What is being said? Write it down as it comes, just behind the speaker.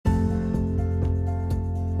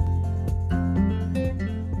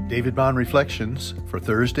David Bond Reflections for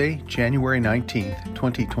Thursday, January 19th,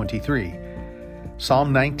 2023.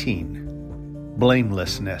 Psalm 19,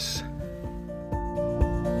 Blamelessness.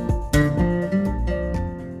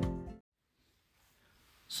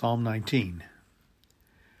 Psalm 19.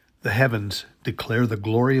 The heavens declare the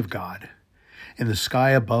glory of God, and the sky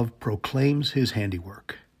above proclaims his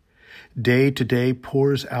handiwork. Day to day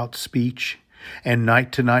pours out speech, and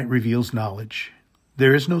night to night reveals knowledge.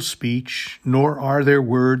 There is no speech, nor are there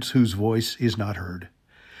words whose voice is not heard.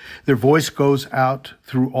 Their voice goes out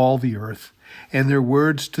through all the earth, and their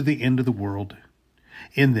words to the end of the world.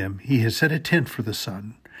 In them he has set a tent for the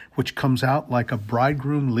sun, which comes out like a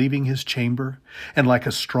bridegroom leaving his chamber, and like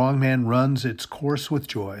a strong man runs its course with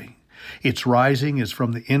joy. Its rising is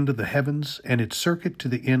from the end of the heavens, and its circuit to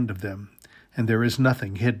the end of them, and there is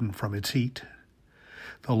nothing hidden from its heat.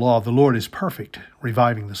 The law of the Lord is perfect,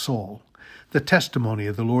 reviving the soul. The testimony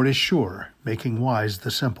of the Lord is sure, making wise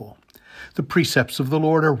the simple. The precepts of the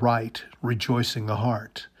Lord are right, rejoicing the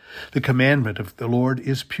heart. The commandment of the Lord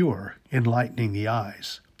is pure, enlightening the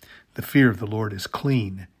eyes. The fear of the Lord is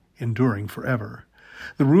clean, enduring forever.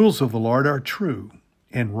 The rules of the Lord are true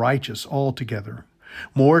and righteous altogether.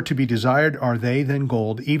 More to be desired are they than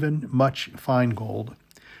gold, even much fine gold.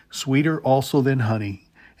 Sweeter also than honey,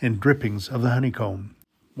 and drippings of the honeycomb.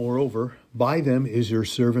 Moreover, by them is your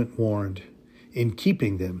servant warned. In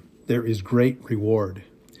keeping them there is great reward.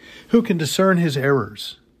 Who can discern his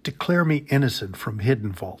errors? Declare me innocent from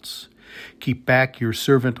hidden faults. Keep back your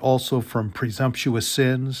servant also from presumptuous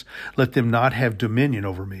sins. Let them not have dominion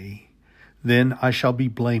over me. Then I shall be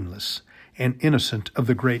blameless and innocent of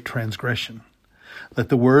the great transgression. Let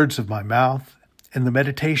the words of my mouth and the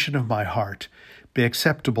meditation of my heart be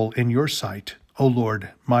acceptable in your sight, O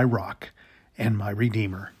Lord, my rock and my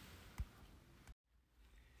Redeemer.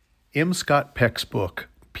 M. Scott Peck's book,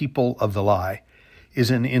 People of the Lie, is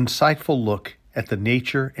an insightful look at the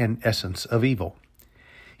nature and essence of evil.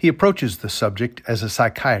 He approaches the subject as a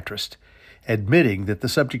psychiatrist, admitting that the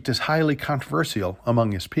subject is highly controversial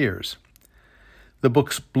among his peers. The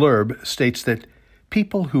book's blurb states that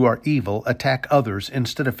people who are evil attack others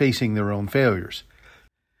instead of facing their own failures.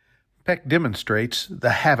 Peck demonstrates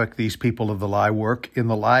the havoc these people of the lie work in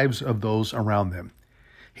the lives of those around them.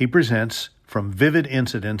 He presents, from vivid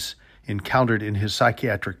incidents encountered in his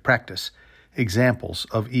psychiatric practice, examples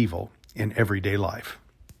of evil in everyday life.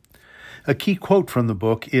 A key quote from the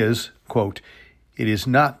book is, quote, "It is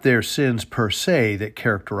not their sins per se that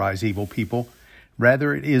characterize evil people.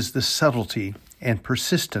 Rather, it is the subtlety and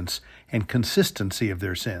persistence and consistency of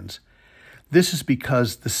their sins. This is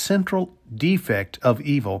because the central defect of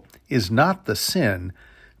evil is not the sin,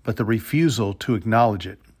 but the refusal to acknowledge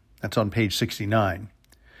it." That's on page 69.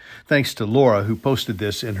 Thanks to Laura, who posted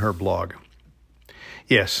this in her blog.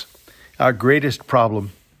 Yes, our greatest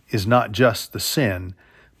problem is not just the sin,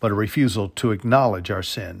 but a refusal to acknowledge our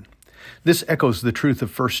sin. This echoes the truth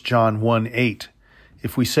of 1 John 1:8.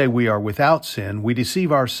 If we say we are without sin, we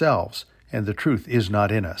deceive ourselves, and the truth is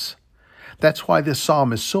not in us. That's why this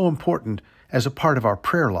psalm is so important as a part of our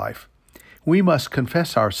prayer life. We must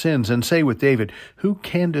confess our sins and say with David, "Who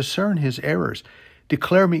can discern his errors?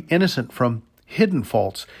 Declare me innocent from hidden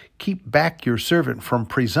faults. Keep back your servant from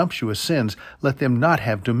presumptuous sins. Let them not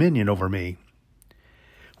have dominion over me."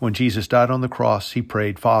 When Jesus died on the cross, he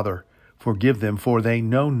prayed, "Father, forgive them, for they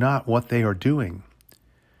know not what they are doing."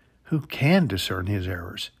 Who can discern his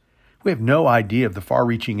errors? We have no idea of the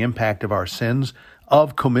far-reaching impact of our sins,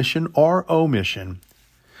 of commission or omission.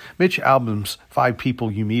 Mitch Albom's 5 People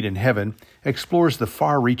You Meet in Heaven explores the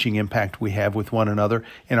far-reaching impact we have with one another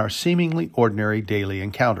in our seemingly ordinary daily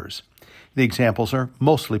encounters. The examples are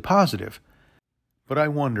mostly positive, but I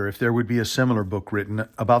wonder if there would be a similar book written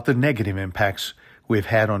about the negative impacts we've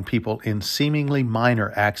had on people in seemingly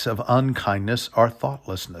minor acts of unkindness or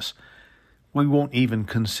thoughtlessness. We won't even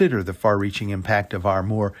consider the far-reaching impact of our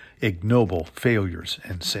more ignoble failures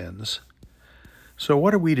and sins. So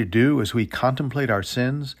what are we to do as we contemplate our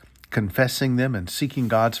sins, confessing them and seeking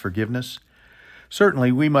God's forgiveness?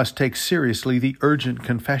 Certainly, we must take seriously the urgent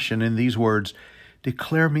confession in these words,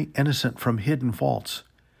 "Declare me innocent from hidden faults."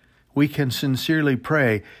 We can sincerely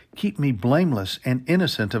pray, "Keep me blameless and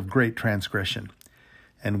innocent of great transgression."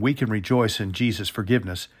 And we can rejoice in Jesus'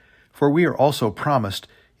 forgiveness, for we are also promised,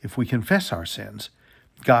 if we confess our sins,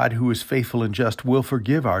 God, who is faithful and just, will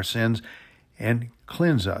forgive our sins and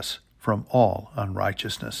cleanse us from all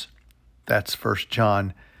unrighteousness. That's 1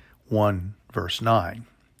 John 1, verse 9.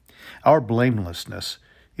 Our blamelessness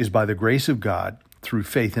is by the grace of God through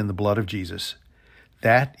faith in the blood of Jesus.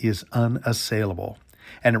 That is unassailable,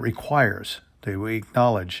 and it requires that we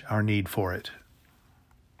acknowledge our need for it.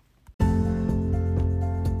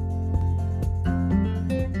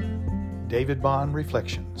 David Bond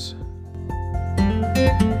Reflections.